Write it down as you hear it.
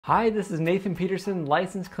Hi, this is Nathan Peterson,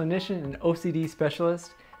 licensed clinician and OCD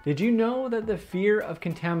specialist. Did you know that the fear of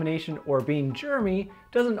contamination or being germy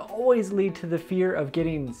doesn't always lead to the fear of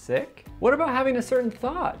getting sick? What about having a certain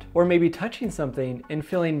thought or maybe touching something and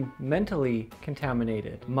feeling mentally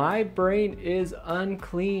contaminated? My brain is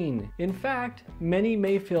unclean. In fact, many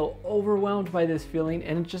may feel overwhelmed by this feeling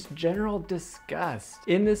and just general disgust.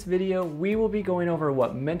 In this video, we will be going over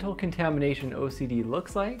what mental contamination OCD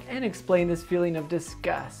looks like and explain this feeling of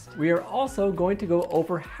disgust. We are also going to go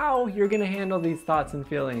over how you're going to handle these thoughts and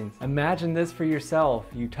feelings. Imagine this for yourself.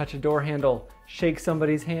 You touch a door handle, shake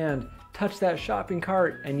somebody's hand, touch that shopping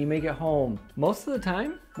cart, and you make it home. Most of the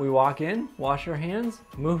time, we walk in, wash our hands,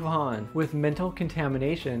 move on. With mental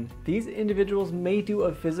contamination, these individuals may do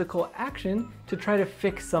a physical action to try to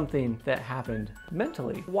fix something that happened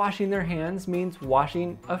mentally. Washing their hands means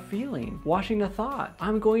washing a feeling, washing a thought.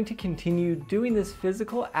 I'm going to continue doing this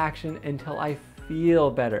physical action until I feel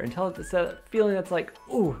better, until it's a feeling that's like,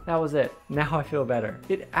 ooh, that was it. Now I feel better.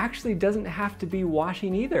 It actually doesn't have to be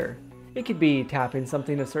washing either. It could be tapping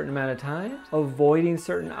something a certain amount of times, avoiding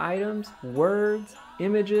certain items, words,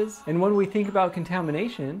 images. And when we think about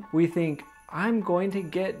contamination, we think, I'm going to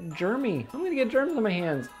get germy. I'm going to get germs on my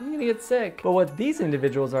hands. I'm going to get sick. But what these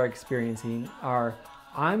individuals are experiencing are,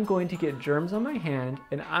 I'm going to get germs on my hand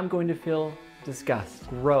and I'm going to feel disgust,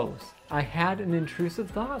 gross. I had an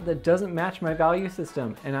intrusive thought that doesn't match my value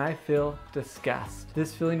system and I feel disgust.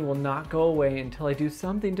 This feeling will not go away until I do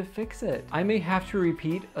something to fix it. I may have to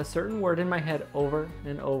repeat a certain word in my head over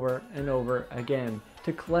and over and over again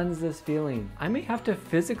to cleanse this feeling. I may have to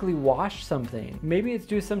physically wash something. Maybe it's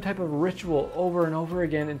do some type of ritual over and over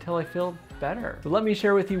again until I feel better. So let me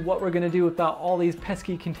share with you what we're gonna do about all these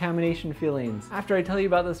pesky contamination feelings after I tell you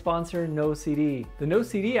about the sponsor, NoCD. The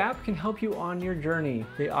NoCD app can help you on your journey.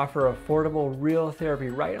 They offer affordable real therapy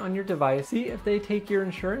right on your device. See if they take your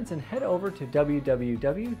insurance and head over to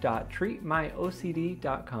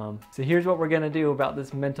www.treatmyocd.com. So here's what we're gonna do about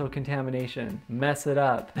this mental contamination. Mess it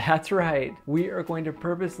up. That's right. We are going to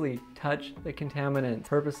purposely touch the contaminants,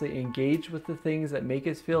 purposely engage with the things that make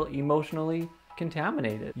us feel emotionally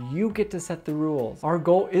contaminated. You get to set the rules. Our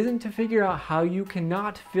goal isn't to figure out how you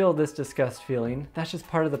cannot feel this disgust feeling. That's just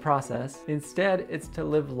part of the process. Instead, it's to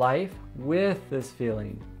live life with this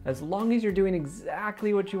feeling. As long as you're doing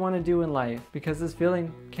exactly what you want to do in life, because this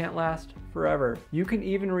feeling can't last forever. You can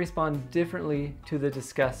even respond differently to the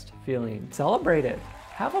disgust feeling. Celebrate it.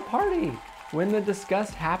 Have a party. When the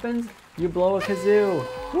disgust happens, you blow a kazoo.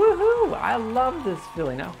 Woohoo! I love this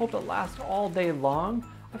feeling. I hope it lasts all day long.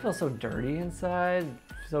 I feel so dirty inside,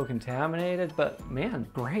 so contaminated, but man,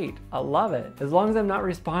 great. I love it. As long as I'm not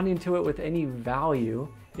responding to it with any value,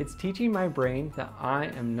 it's teaching my brain that I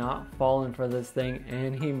am not falling for this thing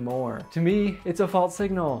anymore. To me, it's a false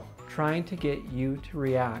signal trying to get you to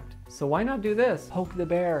react. So why not do this? Poke the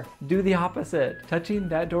bear. Do the opposite. Touching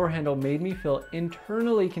that door handle made me feel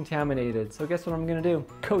internally contaminated. So guess what I'm gonna do?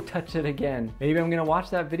 Go touch it again. Maybe I'm gonna watch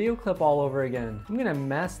that video clip all over again. I'm gonna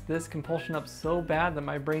mess this compulsion up so bad that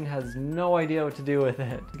my brain has no idea what to do with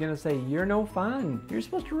it. It's gonna say, you're no fun. You're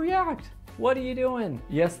supposed to react. What are you doing?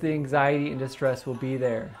 Yes, the anxiety and distress will be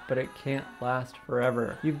there, but it can't last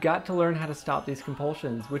forever. You've got to learn how to stop these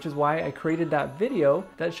compulsions, which is why I created that video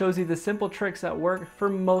that shows you the simple tricks that work for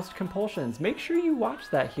most compulsions. Make sure you watch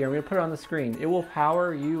that here. I'm gonna put it on the screen. It will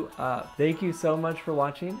power you up. Thank you so much for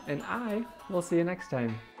watching, and I will see you next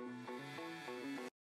time.